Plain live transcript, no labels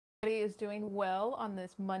Is doing well on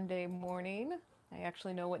this Monday morning. I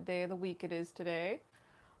actually know what day of the week it is today.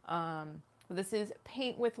 This is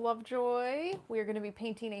Paint with Lovejoy. We are going to be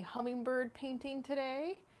painting a hummingbird painting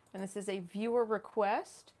today, and this is a viewer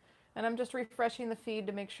request. And I'm just refreshing the feed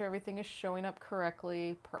to make sure everything is showing up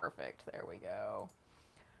correctly. Perfect. There we go.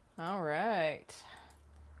 All right.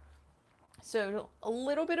 So a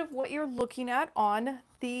little bit of what you're looking at on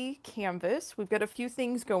the canvas. We've got a few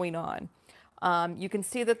things going on. You can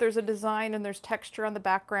see that there's a design and there's texture on the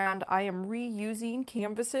background. I am reusing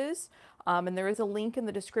canvases, and there is a link in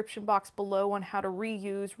the description box below on how to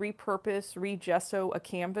reuse, repurpose, regesso a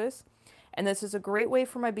canvas. And this is a great way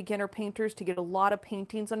for my beginner painters to get a lot of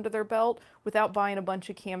paintings under their belt without buying a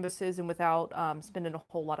bunch of canvases and without spending a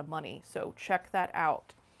whole lot of money. So check that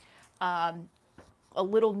out. A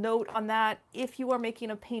little note on that, if you are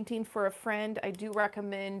making a painting for a friend, I do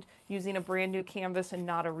recommend using a brand new canvas and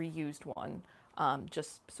not a reused one,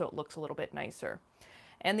 just so it looks a little bit nicer.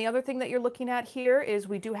 And the other thing that you're looking at here is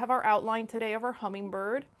we do have our outline today of our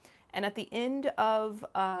hummingbird. And at the end of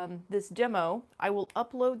this demo, I will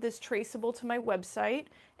upload this traceable to my website.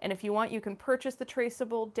 And if you want, you can purchase the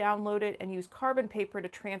traceable, download it, and use carbon paper to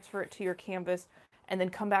transfer it to your canvas, and then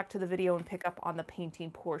come back to the video and pick up on the painting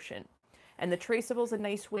portion. And the traceable is a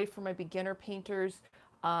nice way for my beginner painters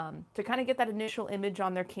to kind of get that initial image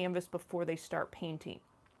on their canvas before they start painting.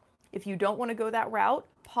 If you don't want to go that route,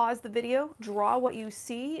 pause the video, draw what you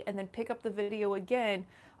see, and then pick up the video again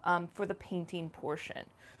for the painting portion.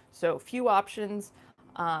 So a few options.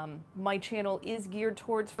 My channel is geared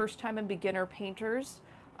towards first-time and beginner painters.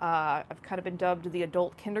 I've kind of been dubbed the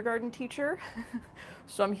adult kindergarten teacher.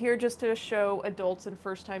 So I'm here just to show adults and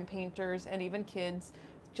first-time painters and even kids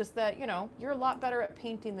just that, you know, you're a lot better at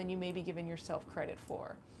painting than you may be giving yourself credit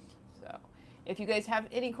for. So if you guys have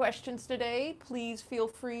any questions today, please feel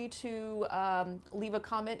free to leave a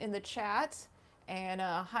comment in the chat. And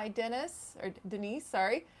hi Denise,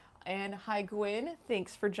 sorry. And hi Gwen,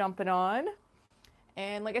 thanks for jumping on.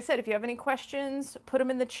 And like I said, if you have any questions, put them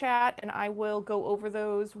in the chat and I will go over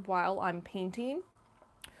those while I'm painting.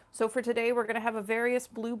 So for today, we're gonna have a various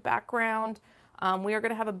blue background. We are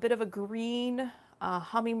gonna have a bit of a green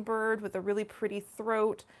hummingbird with a really pretty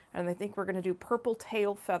throat, and I think we're going to do purple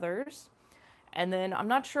tail feathers. And then I'm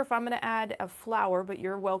not sure if I'm going to add a flower, but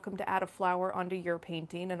you're welcome to add a flower onto your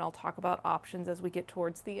painting, and I'll talk about options as we get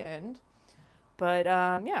towards the end. But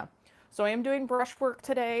yeah, so I am doing brushwork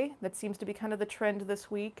today. That seems to be kind of the trend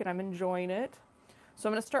this week, and I'm enjoying it. So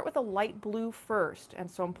I'm going to start with a light blue first, and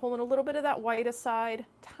so I'm pulling a little bit of that white aside.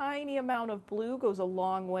 Tiny amount of blue goes a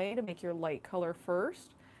long way to make your light color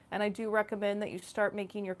first. And I do recommend that you start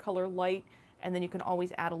making your color light, and then you can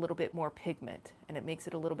always add a little bit more pigment, and it makes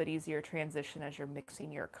it a little bit easier transition as you're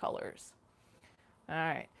mixing your colors. All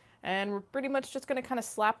right, and we're pretty much just going to kind of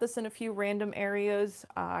slap this in a few random areas.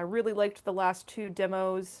 I really liked the last two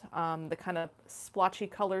demos, the kind of splotchy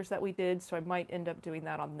colors that we did, so I might end up doing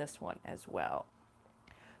that on this one as well.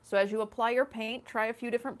 So as you apply your paint, try a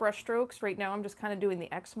few different brush strokes. Right now I'm just kind of doing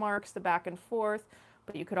the X marks, the back and forth,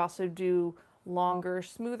 but you could also do longer,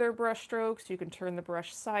 smoother brush strokes. You can turn the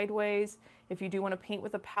brush sideways. If you do want to paint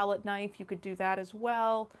with a palette knife, you could do that as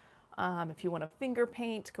well. If you want to finger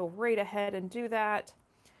paint, go right ahead and do that.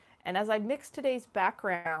 And as I mix today's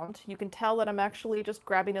background, you can tell that I'm actually just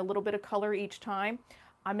grabbing a little bit of color each time.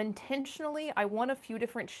 I want a few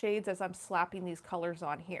different shades as I'm slapping these colors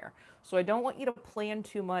on here. So I don't want you to plan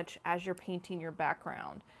too much as you're painting your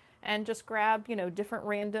background. And just grab, you know, different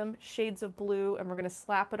random shades of blue, and we're going to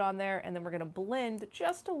slap it on there, and then we're going to blend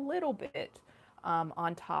just a little bit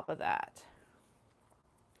on top of that.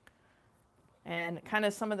 And kind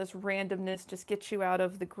of some of this randomness just gets you out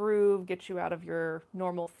of the groove, gets you out of your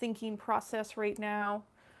normal thinking process right now.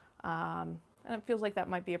 And it feels like that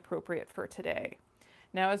might be appropriate for today.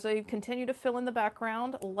 Now, as I continue to fill in the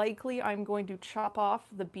background, likely I'm going to chop off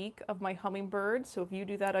the beak of my hummingbird. So if you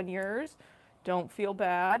do that on yours, don't feel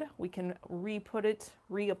bad. We can re-put it,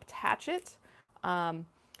 reattach it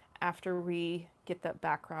after we get that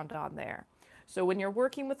background on there. So when you're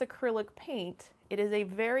working with acrylic paint, it is a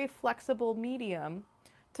very flexible medium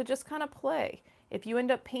to just kind of play. If you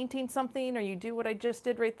end up painting something, or you do what I just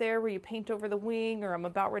did right there where you paint over the wing, or I'm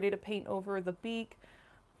about ready to paint over the beak,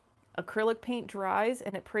 acrylic paint dries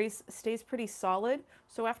and it stays pretty solid.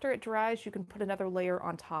 So after it dries, you can put another layer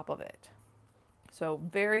on top of it. So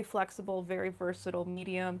very flexible, very versatile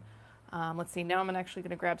medium. Let's see, now I'm actually going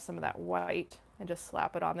to grab some of that white and just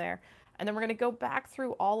slap it on there. And then we're going to go back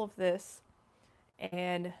through all of this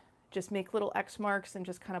and just make little X marks and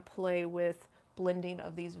just kind of play with blending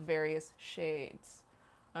of these various shades.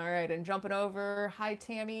 All right, and jumping over, hi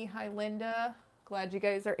Tammy, hi Linda. Glad you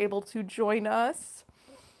guys are able to join us.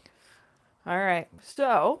 All right,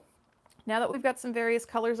 so now that we've got some various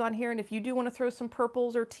colors on here, and if you do want to throw some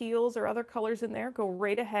purples or teals or other colors in there, go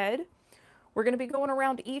right ahead. We're going to be going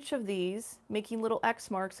around each of these, making little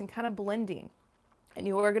X marks and kind of blending. And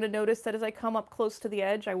you are going to notice that as I come up close to the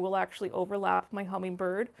edge, I will actually overlap my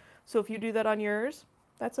hummingbird. So if you do that on yours,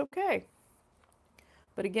 that's okay.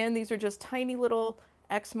 But again, these are just tiny little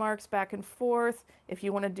X marks back and forth. If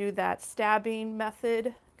you want to do that stabbing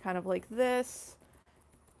method, kind of like this,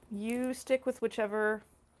 you stick with whichever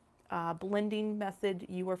blending method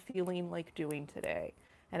you are feeling like doing today.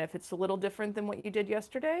 And if it's a little different than what you did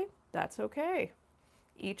yesterday, that's okay.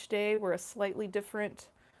 Each day we're a slightly different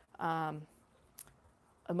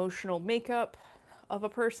emotional makeup of a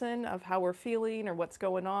person, of how we're feeling or what's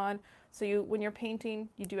going on. So when you're painting,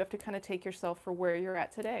 you do have to kind of take yourself for where you're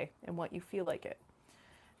at today and what you feel like it.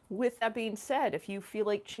 With that being said, if you feel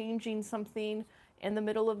like changing something in the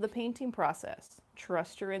middle of the painting process,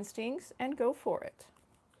 trust your instincts and go for it.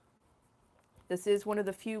 This is one of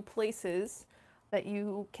the few places that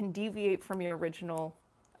you can deviate from your original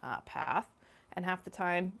path, and half the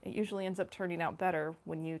time it usually ends up turning out better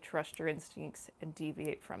when you trust your instincts and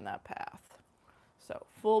deviate from that path. So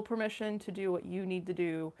full permission to do what you need to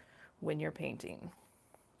do when you're painting.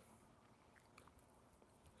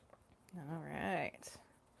 All right.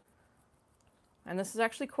 And this is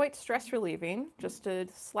actually quite stress relieving, just to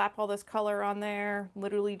slap all this color on there,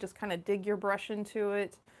 literally just kind of dig your brush into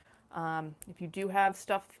it. If you do have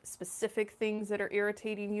specific things that are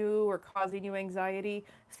irritating you or causing you anxiety,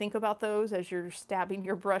 think about those as you're stabbing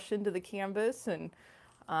your brush into the canvas. And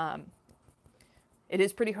it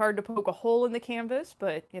is pretty hard to poke a hole in the canvas,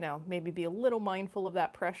 but maybe be a little mindful of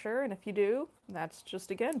that pressure. And if you do, that's just,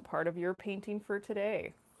 again, part of your painting for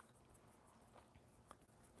today.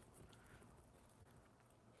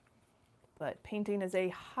 But painting is a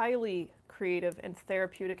highly creative and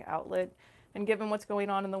therapeutic outlet. And given what's going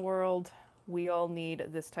on in the world, we all need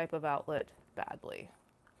this type of outlet badly.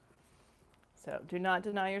 So do not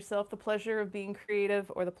deny yourself the pleasure of being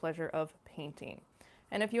creative or the pleasure of painting.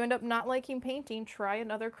 And if you end up not liking painting, try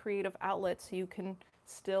another creative outlet so you can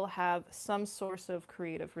still have some source of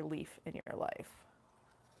creative relief in your life.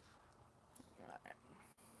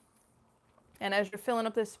 And as you're filling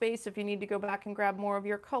up this space, if you need to go back and grab more of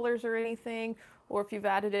your colors or anything, or if you've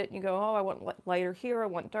added it and you go, oh, I want lighter here, I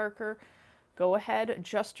want darker, go ahead,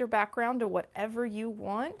 adjust your background to whatever you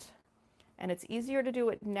want. And it's easier to do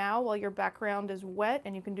it now while your background is wet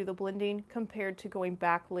and you can do the blending compared to going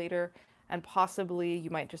back later and possibly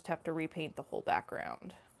you might just have to repaint the whole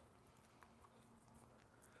background.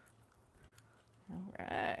 All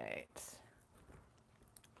right.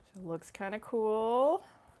 So it looks kind of cool.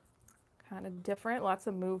 Kind of different, lots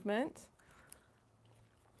of movement.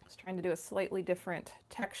 I was trying to do a slightly different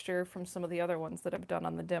texture from some of the other ones that I've done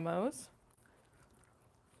on the demos.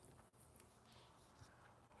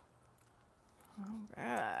 All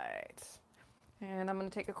right. And I'm going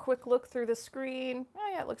to take a quick look through the screen. Oh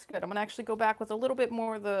yeah, it looks good. I'm going to actually go back with a little bit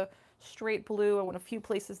more of the straight blue. I want a few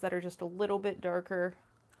places that are just a little bit darker.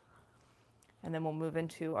 And then we'll move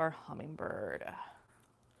into our hummingbird.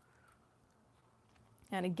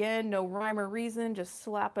 And again, no rhyme or reason, just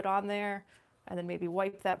slap it on there and then maybe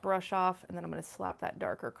wipe that brush off, and then I'm going to slap that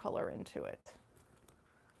darker color into it.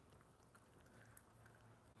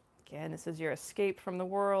 Again, this is your escape from the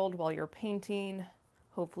world while you're painting.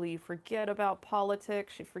 Hopefully you forget about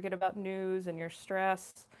politics, you forget about news and your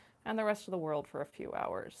stress and the rest of the world for a few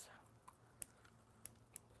hours.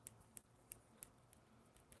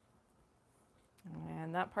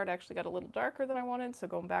 And that part actually got a little darker than I wanted, so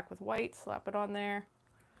going back with white, slap it on there.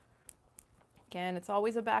 Again, it's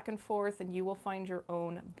always a back and forth, and you will find your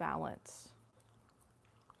own balance.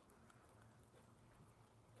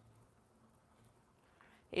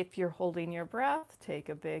 If you're holding your breath, take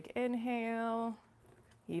a big inhale.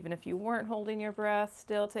 Even if you weren't holding your breath,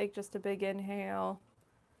 still take just a big inhale.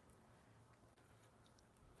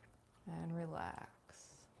 And relax.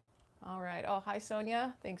 All right. Oh, hi,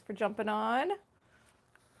 Sonia. Thanks for jumping on.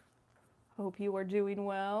 Hope you are doing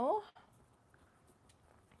well.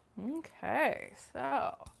 Okay,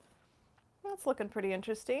 so that's looking pretty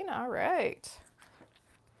interesting. All right.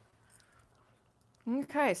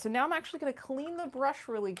 Okay, so now I'm actually going to clean the brush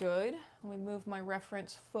really good. Let me move my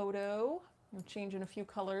reference photo. I'm changing a few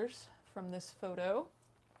colors from this photo.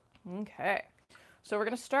 Okay, so we're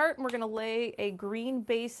going to start and we're going to lay a green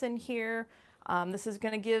base in here. This is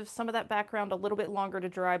going to give some of that background a little bit longer to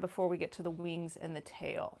dry before we get to the wings and the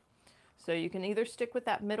tail. So you can either stick with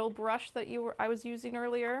that middle brush that I was using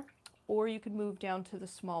earlier, or you can move down to the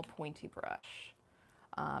small pointy brush.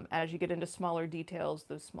 As you get into smaller details,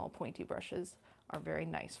 those small pointy brushes are very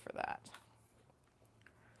nice for that.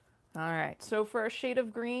 All right, so for a shade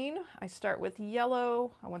of green, I start with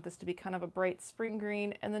yellow. I want this to be kind of a bright spring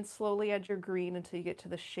green, and then slowly add your green until you get to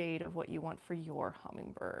the shade of what you want for your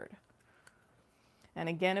hummingbird. And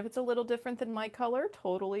again, if it's a little different than my color,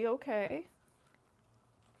 totally okay.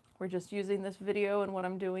 We're just using this video and what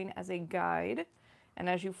I'm doing as a guide. And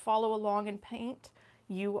as you follow along and paint,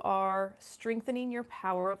 you are strengthening your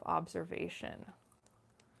power of observation.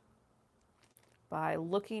 By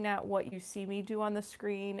looking at what you see me do on the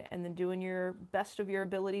screen and then doing your best of your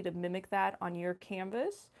ability to mimic that on your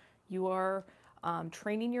canvas, you are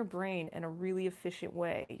training your brain in a really efficient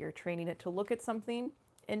way. You're training it to look at something,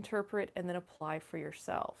 interpret, and then apply for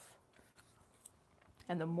yourself.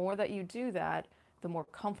 And the more that you do that, the more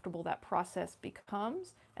comfortable that process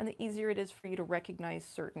becomes and the easier it is for you to recognize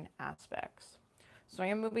certain aspects. So I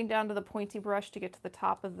am moving down to the pointy brush to get to the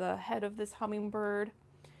top of the head of this hummingbird.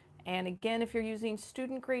 And again, if you're using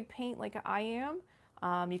student grade paint like I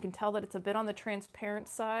am, you can tell that it's a bit on the transparent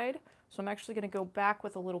side. So I'm actually going to go back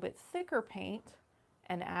with a little bit thicker paint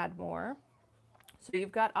and add more. So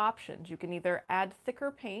you've got options. You can either add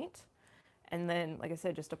thicker paint and then, like I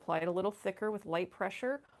said, just apply it a little thicker with light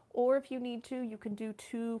pressure. Or if you need to, you can do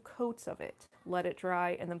 2 coats of it, let it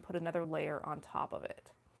dry, and then put another layer on top of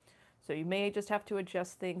it. So you may just have to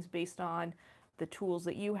adjust things based on the tools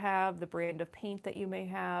that you have, the brand of paint that you may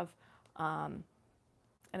have, and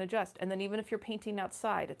adjust. And then even if you're painting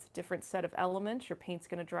outside, it's a different set of elements. Your paint's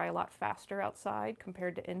going to dry a lot faster outside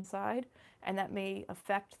compared to inside, and that may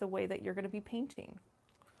affect the way that you're going to be painting.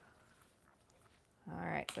 All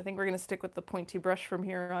right, so I think we're going to stick with the pointy brush from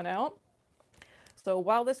here on out. So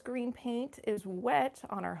while this green paint is wet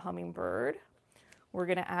on our hummingbird, we're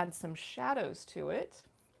going to add some shadows to it.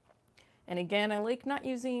 And again, I like not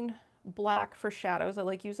using black for shadows. I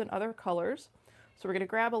like using other colors. So we're going to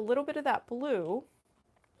grab a little bit of that blue,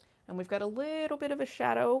 and we've got a little bit of a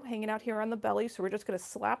shadow hanging out here on the belly. So we're just going to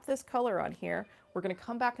slap this color on here. We're going to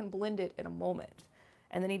come back and blend it in a moment.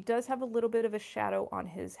 And then he does have a little bit of a shadow on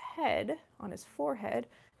his head, on his forehead,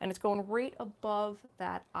 and it's going right above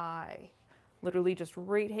that eye. Literally just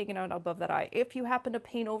right hanging out above that eye. If you happen to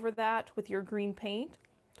paint over that with your green paint,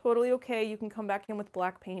 totally okay. You can come back in with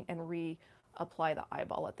black paint and reapply the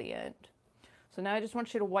eyeball at the end. So now I just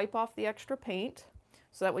want you to wipe off the extra paint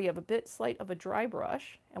so that way you have a bit slight of a dry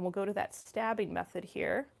brush, and we'll go to that stabbing method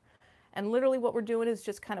here. And literally what we're doing is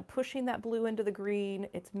just kind of pushing that blue into the green.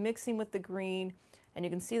 It's mixing with the green, and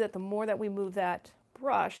you can see that the more that we move that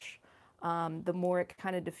brush, the more it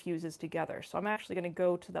kind of diffuses together. So I'm actually going to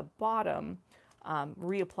go to the bottom,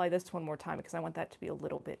 reapply this one more time because I want that to be a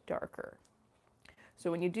little bit darker.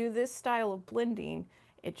 So when you do this style of blending,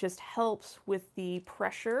 it just helps with the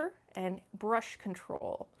pressure and brush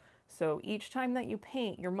control. So each time that you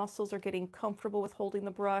paint, your muscles are getting comfortable with holding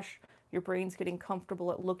the brush, your brain's getting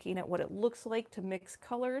comfortable at looking at what it looks like to mix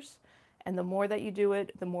colors, and the more that you do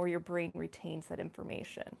it, the more your brain retains that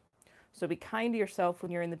information. So be kind to yourself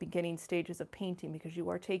when you're in the beginning stages of painting because you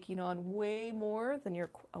are taking on way more than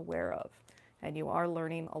you're aware of, and you are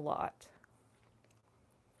learning a lot.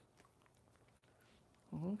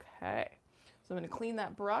 Okay, so I'm going to clean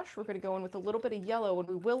that brush. We're going to go in with a little bit of yellow, and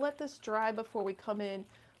we will let this dry before we come in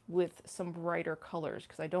with some brighter colors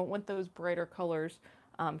because I don't want those brighter colors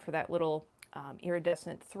for that little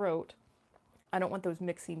iridescent throat. I don't want those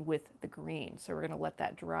mixing with the green, so we're going to let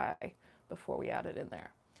that dry before we add it in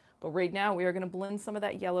there. But right now we are going to blend some of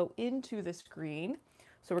that yellow into this green.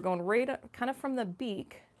 So we're going right up, kind of from the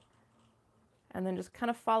beak, and then just kind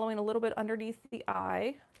of following a little bit underneath the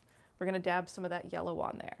eye. We're going to dab some of that yellow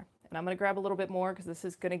on there. And I'm going to grab a little bit more because this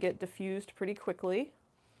is going to get diffused pretty quickly.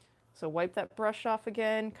 So wipe that brush off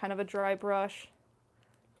again, kind of a dry brush,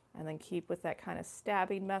 and then keep with that kind of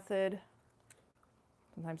stabbing method.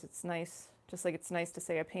 Sometimes it's nice, just like it's nice to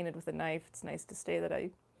say I painted with a knife, it's nice to say that I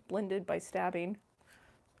blended by stabbing.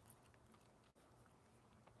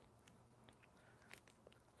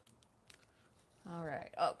 All right,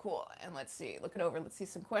 oh cool, and let's see, looking over, let's see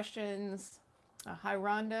some questions. Hi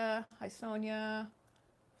Rhonda, hi Sonia.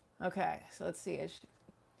 Okay, so let's see.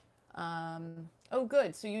 Oh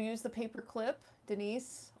good, so you use the paper clip,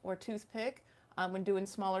 Denise, or toothpick when doing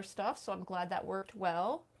smaller stuff, so I'm glad that worked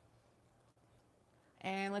well.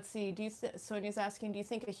 And let's see, Sonia's asking, do you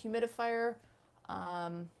think a humidifier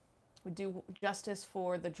would do justice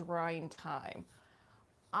for the drying time?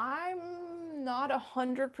 I'm not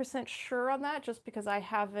 100% sure on that just because I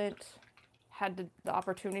haven't had the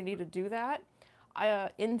opportunity to do that.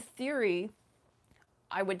 In theory,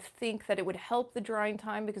 I would think that it would help the drying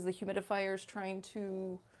time because the humidifier is trying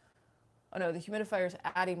to Oh no, the humidifier is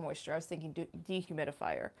adding moisture. I was thinking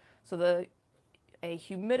dehumidifier. So a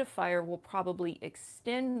humidifier will probably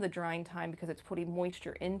extend the drying time because it's putting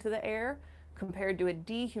moisture into the air, compared to a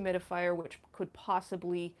dehumidifier, which could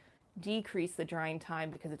possibly decrease the drying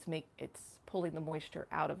time because it's pulling the moisture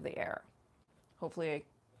out of the air. Hopefully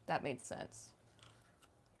that made sense.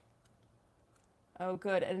 Oh,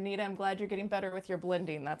 good. And Anita, I'm glad you're getting better with your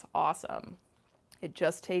blending. That's awesome. It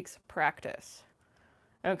just takes practice.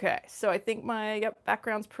 Okay, so I think my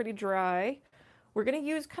background's pretty dry. We're going to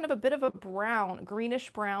use kind of a bit of a brown,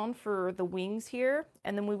 greenish brown for the wings here,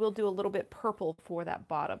 and then we will do a little bit purple for that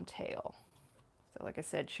bottom tail. So like I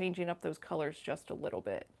said, changing up those colors just a little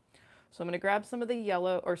bit. So I'm going to grab some of the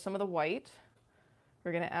yellow or some of the white.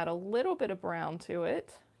 We're going to add a little bit of brown to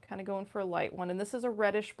it, kind of going for a light one. And this is a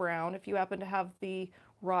reddish brown. If you happen to have the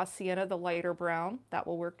raw sienna, the lighter brown, that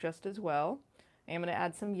will work just as well. And I'm going to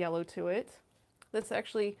add some yellow to it. This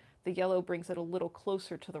actually, the yellow brings it a little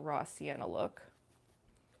closer to the raw sienna look.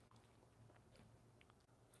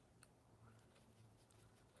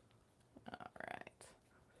 All right.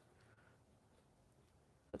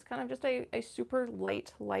 It's kind of just a super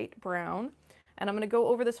light brown. And I'm going to go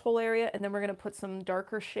over this whole area, and then we're going to put some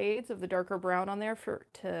darker shades of the darker brown on there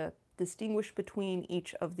to distinguish between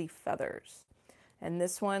each of the feathers. And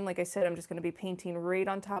this one, like I said, I'm just going to be painting right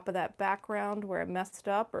on top of that background where I messed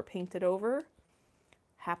up or painted over.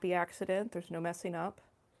 Happy accident, there's no messing up.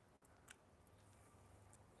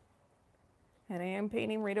 And I am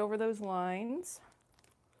painting right over those lines.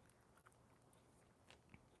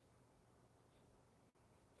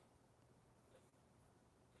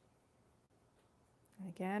 And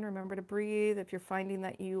again, remember to breathe. If you're finding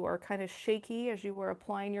that you are kind of shaky as you are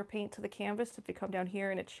applying your paint to the canvas, if you come down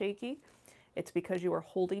here and it's shaky, it's because you are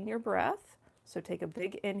holding your breath. So take a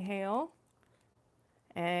big inhale.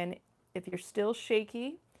 And if you're still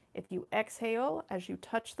shaky, if you exhale as you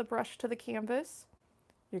touch the brush to the canvas,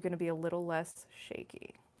 you're going to be a little less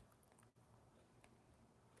shaky.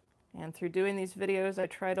 And through doing these videos, I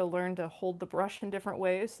try to learn to hold the brush in different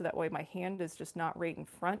ways, so that way my hand is just not right in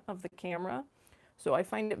front of the camera. So I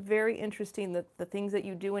find it very interesting that the things that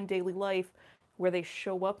you do in daily life, where they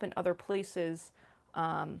show up in other places,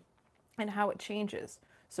 and how it changes.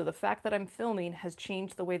 So the fact that I'm filming has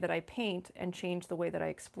changed the way that I paint and changed the way that I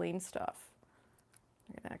explain stuff.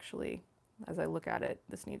 And actually, as I look at it,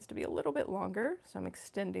 this needs to be a little bit longer, so I'm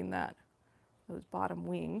extending those bottom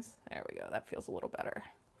wings. There we go, that feels a little better.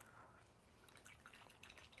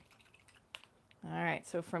 All right,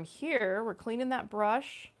 so from here, we're cleaning that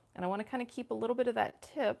brush, and I want to kind of keep a little bit of that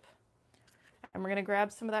tip, and we're going to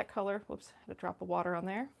grab some of that color. Whoops, had a drop of water on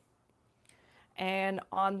there. And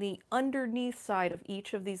on the underneath side of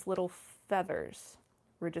each of these little feathers,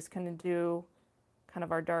 we're just going to do kind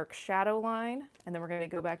of our dark shadow line, and then we're going to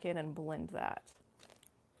go back in and blend that.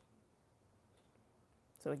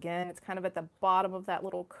 So again, it's kind of at the bottom of that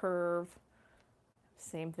little curve.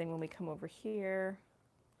 Same thing when we come over here.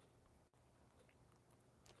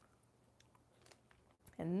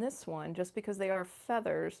 And this one, just because they are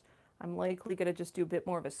feathers, I'm likely going to just do a bit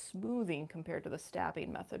more of a smoothing compared to the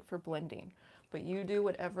stabbing method for blending. But you do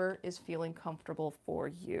whatever is feeling comfortable for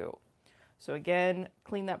you. So again,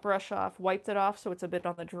 clean that brush off, wiped it off so it's a bit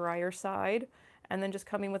on the drier side, and then just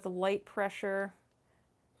coming with a light pressure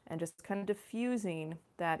and just kind of diffusing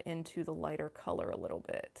that into the lighter color a little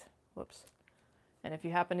bit. Whoops. And if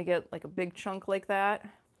you happen to get like a big chunk like that,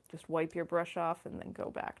 just wipe your brush off and then go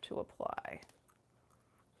back to apply.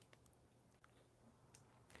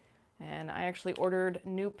 And I actually ordered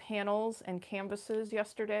new panels and canvases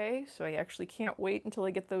yesterday, so I actually can't wait until I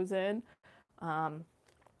get those in. I'm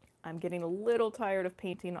getting a little tired of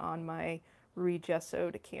painting on my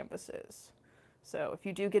re-gessoed canvases. So if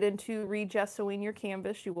you do get into re-gessoing your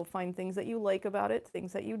canvas, you will find things that you like about it,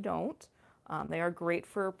 things that you don't. They are great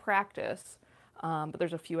for practice, but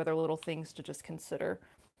there's a few other little things to just consider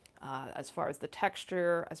as far as the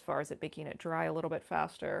texture, as far as it making it dry a little bit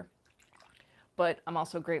faster. But I'm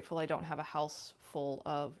also grateful I don't have a house full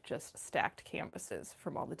of just stacked canvases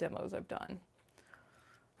from all the demos I've done.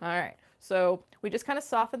 All right, so we just kind of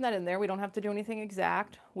soften that in there. We don't have to do anything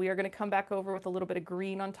exact. We are going to come back over with a little bit of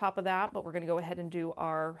green on top of that, but we're going to go ahead and do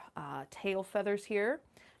our tail feathers here.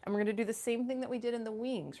 And we're going to do the same thing that we did in the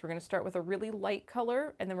wings. We're going to start with a really light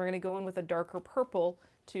color, and then we're going to go in with a darker purple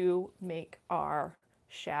to make our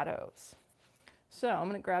shadows. So I'm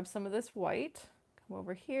going to grab some of this white, come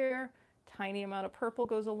over here. Tiny amount of purple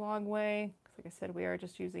goes a long way. Like I said, we are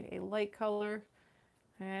just using a light color,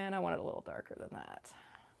 and I want it a little darker than that.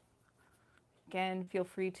 Again, feel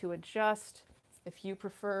free to adjust if you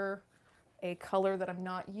prefer a color that I'm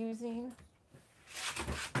not using.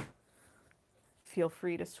 feel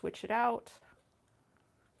free to switch it out.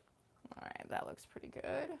 All right, that looks pretty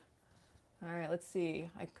good. All right, let's see.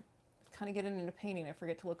 I kind of get into painting. I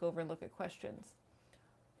forget to look over and look at questions.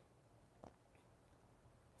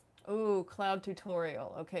 Oh, cloud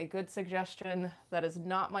tutorial. Okay, good suggestion. That is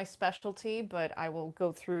not my specialty, but I will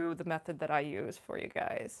go through the method that I use for you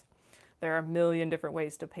guys. There are a million different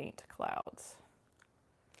ways to paint clouds.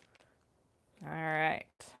 All right,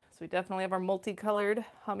 so we definitely have our multicolored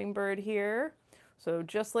hummingbird here. So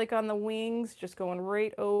just like on the wings, just going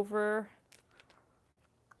right over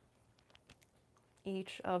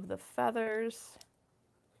each of the feathers.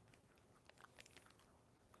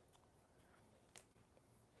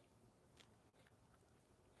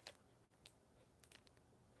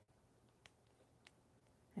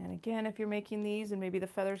 And again, if you're making these and maybe the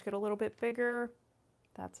feathers get a little bit bigger,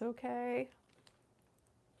 that's okay.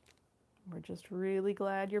 We're just really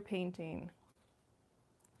glad you're painting.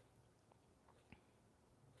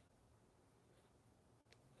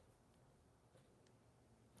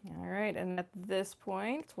 All right, and at this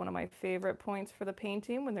point, it's one of my favorite points for the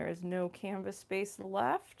painting when there is no canvas space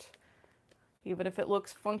left. Even if it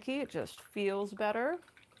looks funky, it just feels better.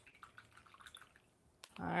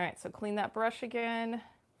 All right, so clean that brush again.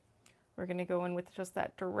 We're gonna go in with just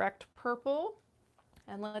that direct purple.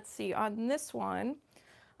 And let's see, on this one,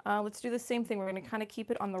 let's do the same thing. We're gonna kind of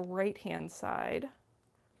keep it on the right-hand side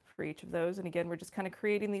for each of those. And again, we're just kind of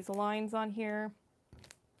creating these lines on here.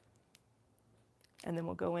 And then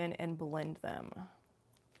we'll go in and blend them.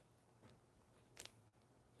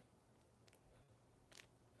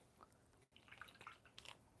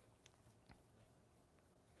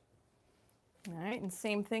 All right, and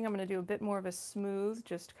same thing, I'm going to do a bit more of a smooth,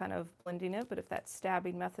 just kind of blending it, but if that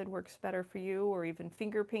stabbing method works better for you, or even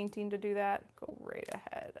finger painting to do that, go right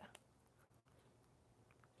ahead.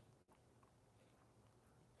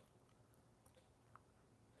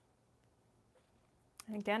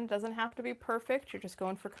 And again, it doesn't have to be perfect, you're just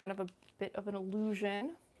going for kind of a bit of an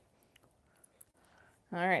illusion.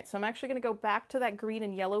 All right, so I'm actually going to go back to that green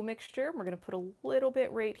and yellow mixture. We're going to put a little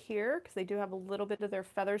bit right here, because they do have a little bit of their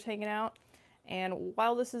feathers hanging out. And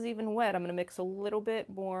while this is even wet, I'm going to mix a little bit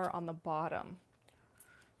more on the bottom.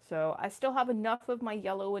 So I still have enough of my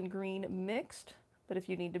yellow and green mixed, but if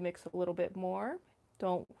you need to mix a little bit more,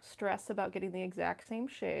 don't stress about getting the exact same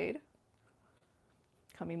shade.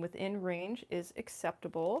 Coming within range is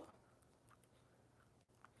acceptable.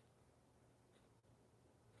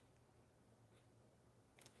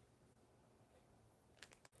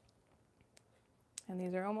 And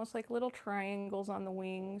these are almost like little triangles on the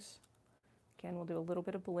wings. Again, we'll do a little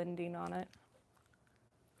bit of blending on it.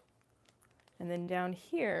 And then down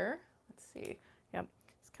here, let's see, yep,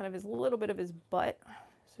 it's kind of his little bit of his butt.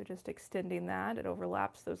 So just extending that, it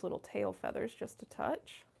overlaps those little tail feathers just a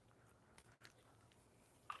touch.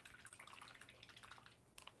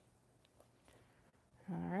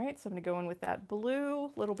 All right, so I'm gonna go in with that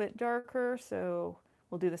blue, a little bit darker. So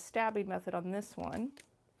we'll do the stabbing method on this one.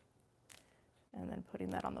 And then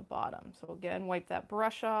putting that on the bottom. So again, wipe that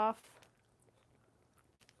brush off.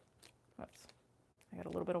 Oops, I got a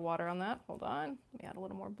little bit of water on that. Hold on, let me add a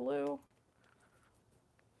little more blue.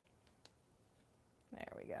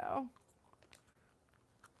 There we go.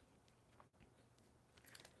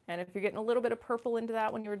 And if you're getting a little bit of purple into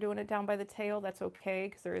that when you were doing it down by the tail, that's okay,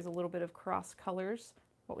 because there is a little bit of cross colors,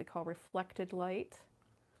 what we call reflected light.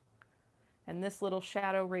 And this little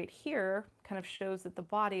shadow right here kind of shows that the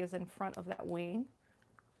body is in front of that wing.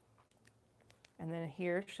 And then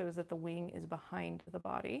here shows that the wing is behind the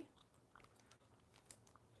body.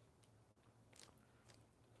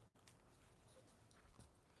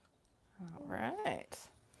 All right.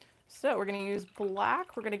 So we're going to use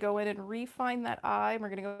black. We're going to go in and refine that eye. We're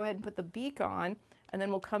going to go ahead and put the beak on. And then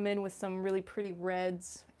we'll come in with some really pretty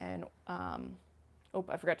reds and, oh,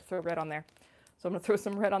 I forgot to throw red on there. So I'm going to throw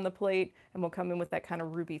some red on the plate, and we'll come in with that kind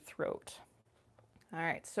of ruby throat. All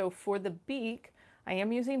right, so for the beak, I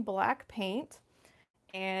am using black paint,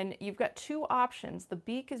 and you've got two options. The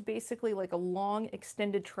beak is basically like a long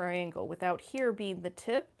extended triangle, without here being the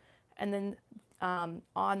tip, and then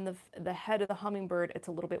on the head of the hummingbird, it's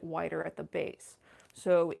a little bit wider at the base.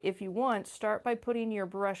 So if you want, start by putting your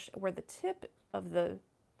brush where the tip of the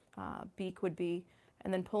beak would be,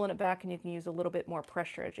 and then pulling it back, and you can use a little bit more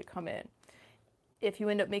pressure as you come in. If you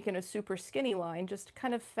end up making a super skinny line, just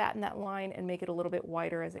kind of fatten that line and make it a little bit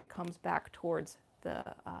wider as it comes back towards the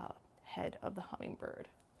head of the hummingbird.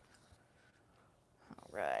 All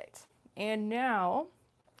right, and now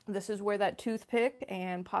this is where that toothpick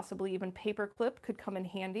and possibly even paper clip could come in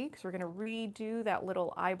handy, because we're going to redo that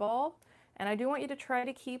little eyeball. And I do want you to try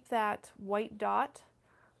to keep that white dot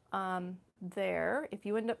there. If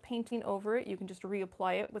you end up painting over it, you can just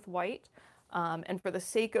reapply it with white. And for the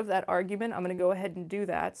sake of that argument, I'm going to go ahead and do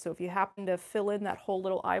that. So if you happen to fill in that whole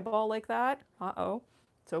little eyeball like that,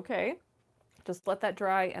 it's okay. Just let that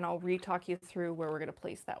dry and I'll re-talk you through where we're going to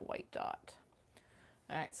place that white dot.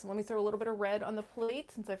 All right, so let me throw a little bit of red on the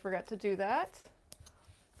plate since I forgot to do that.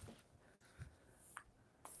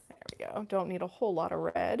 There we go. Don't need a whole lot of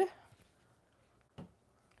red.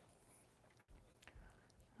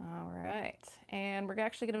 All right, and we're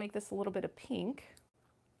actually going to make this a little bit of pink.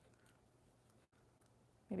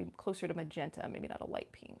 Maybe closer to magenta, maybe not a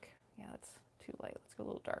light pink. Yeah, that's too light. Let's go a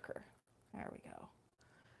little darker. There we go.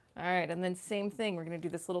 All right, and then same thing. We're going to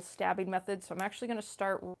do this little stabbing method. So I'm actually going to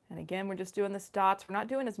start, and again, we're just doing this dots. We're not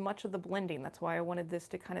doing as much of the blending. That's why I wanted this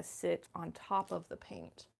to kind of sit on top of the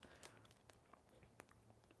paint.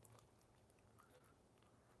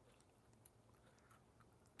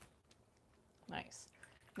 Nice.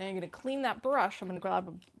 Now you're going to clean that brush. I'm going to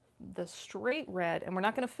grab the straight red, and we're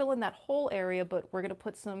not going to fill in that whole area, but we're going to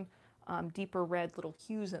put some deeper red little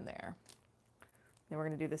hues in there. Then we're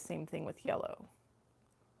going to do the same thing with yellow.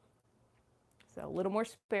 So a little more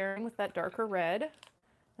sparing with that darker red.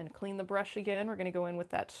 Then clean the brush again. We're going to go in with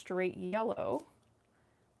that straight yellow.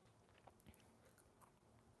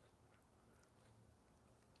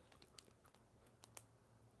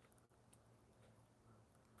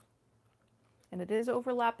 And it is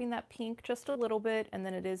overlapping that pink just a little bit, and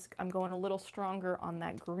then I'm going a little stronger on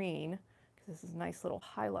that green because this is a nice little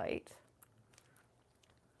highlight.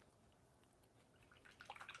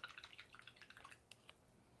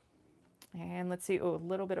 And let's see, oh, a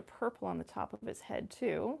little bit of purple on the top of his head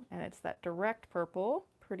too, and it's that direct purple,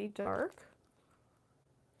 pretty dark.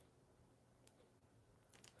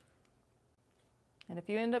 And if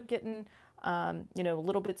you end up getting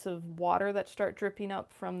little bits of water that start dripping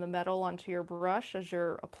up from the metal onto your brush as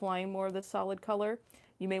you're applying more of the solid color,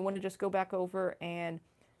 you may want to just go back over and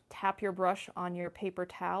tap your brush on your paper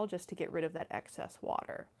towel just to get rid of that excess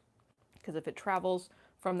water. Because if it travels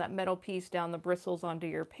from that metal piece down the bristles onto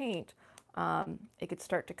your paint, it could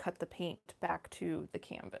start to cut the paint back to the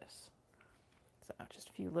canvas. So just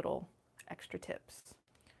a few little extra tips.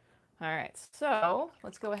 All right, so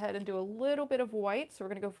let's go ahead and do a little bit of white. So we're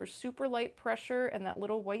going to go for super light pressure and that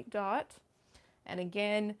little white dot. And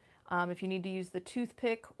again, if you need to use the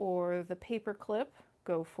toothpick or the paper clip,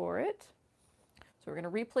 go for it. So we're going to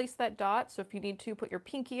replace that dot. So if you need to, put your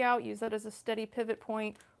pinky out, use that as a steady pivot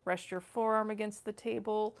point, rest your forearm against the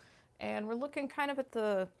table. And we're looking kind of at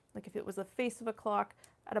like if it was the face of a clock,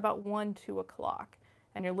 at about 1, 2 o'clock.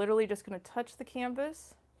 And you're literally just going to touch the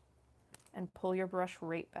canvas and pull your brush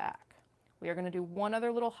right back. We are going to do one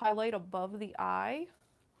other little highlight above the eye,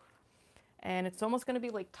 and it's almost going to be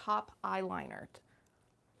like top eyeliner.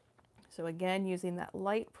 So again, using that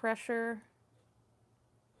light pressure.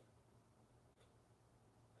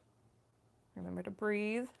 Remember to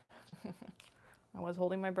breathe. I was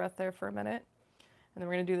holding my breath there for a minute. And then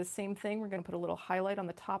we're going to do the same thing. We're going to put a little highlight on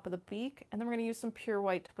the top of the beak, and then we're going to use some pure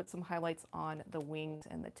white to put some highlights on the wings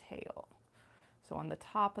and the tail. So on the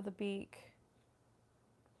top of the beak.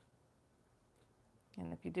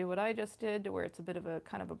 And if you do what I just did, to where it's a bit of a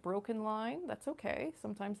kind of a broken line, that's okay.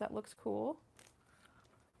 Sometimes that looks cool.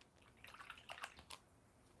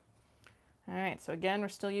 All right, so again, we're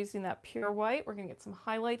still using that pure white. We're going to get some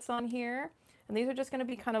highlights on here. And these are just going to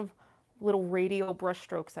be kind of little radial brush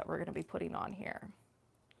strokes that we're going to be putting on here.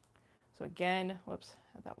 So again, whoops,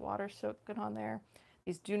 have that water soaking on there.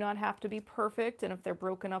 These do not have to be perfect, and if they're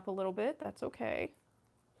broken up a little bit, that's okay.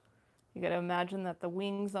 You got to imagine that the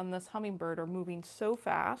wings on this hummingbird are moving so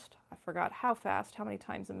fast. I forgot how fast, how many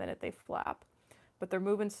times a minute they flap. But they're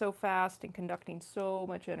moving so fast and conducting so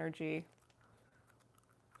much energy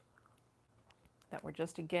that we're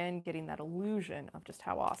just, again, getting that illusion of just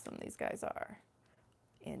how awesome these guys are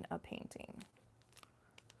in a painting.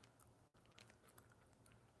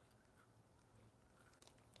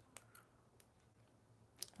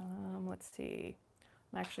 Let's see.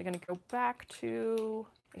 I'm actually going to go back to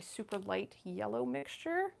a super light yellow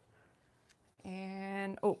mixture.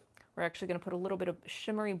 And, oh, we're actually going to put a little bit of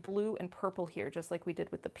shimmery blue and purple here, just like we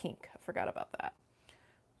did with the pink. I forgot about that.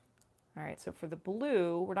 All right, so for the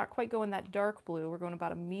blue, we're not quite going that dark blue. We're going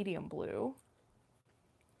about a medium blue.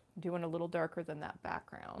 Doing a little darker than that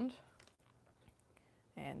background.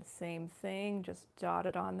 And same thing, just dot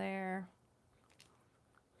it on there.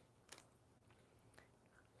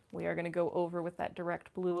 We are going to go over with that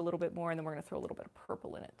direct blue a little bit more, and then we're going to throw a little bit of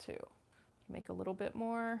purple in it too. Make a little bit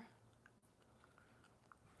more.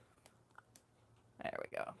 There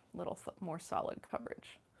we go, a little more solid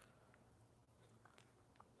coverage.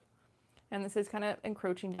 And this is kind of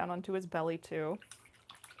encroaching down onto his belly too.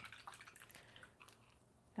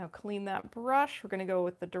 Now clean that brush. We're going to go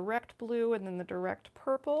with the direct blue and then the direct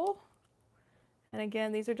purple. And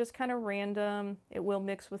again, these are just kind of random. It will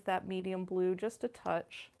mix with that medium blue just a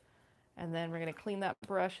touch. And then we're going to clean that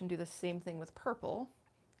brush and do the same thing with purple.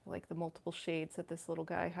 I like the multiple shades that this little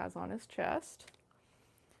guy has on his chest.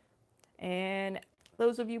 And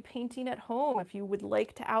those of you painting at home, if you would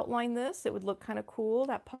like to outline this, it would look kind of cool,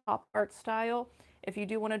 that pop art style. If you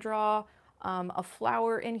do want to draw a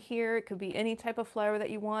flower in here, it could be any type of flower that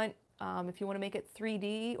you want. If you want to make it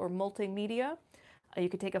 3D or multimedia, you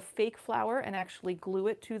could take a fake flower and actually glue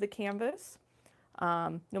it to the canvas.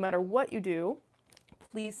 No matter what you do,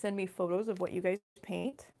 please send me photos of what you guys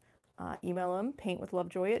paint. Email them,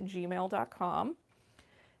 paintwithlovejoy@gmail.com.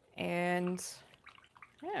 And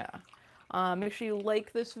yeah, make sure you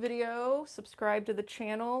like this video, subscribe to the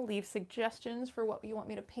channel, leave suggestions for what you want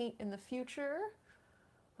me to paint in the future.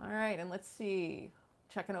 All right, and let's see.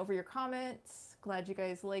 Checking over your comments. Glad you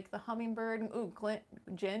guys like the hummingbird. Ooh,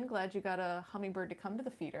 Jen, glad you got a hummingbird to come to the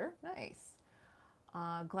feeder. Nice.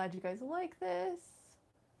 Glad you guys like this.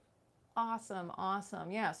 Awesome, awesome.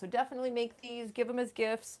 Yeah, so definitely make these, give them as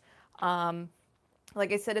gifts.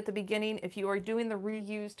 Like I said at the beginning, if you are doing the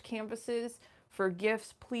reused canvases for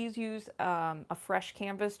gifts, please use a fresh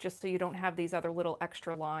canvas just so you don't have these other little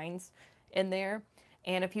extra lines in there.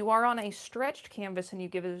 And if you are on a stretched canvas and you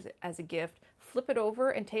give it as a gift, flip it over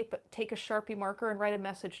and take a Sharpie marker and write a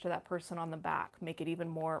message to that person on the back. Make it even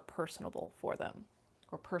more personable for them,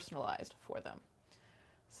 or personalized for them.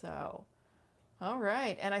 So, all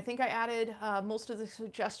right. And I think I added most of the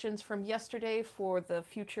suggestions from yesterday for the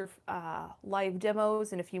future live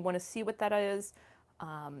demos. And if you want to see what that is,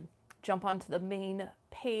 jump onto the main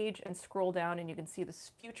page and scroll down and you can see the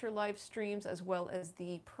future live streams as well as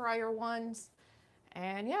the prior ones.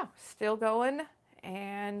 And yeah, still going,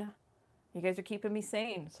 and you guys are keeping me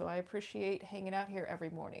sane, so I appreciate hanging out here every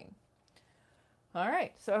morning. All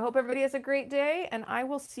right, so I hope everybody has a great day, and I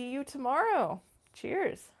will see you tomorrow.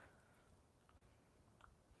 Cheers.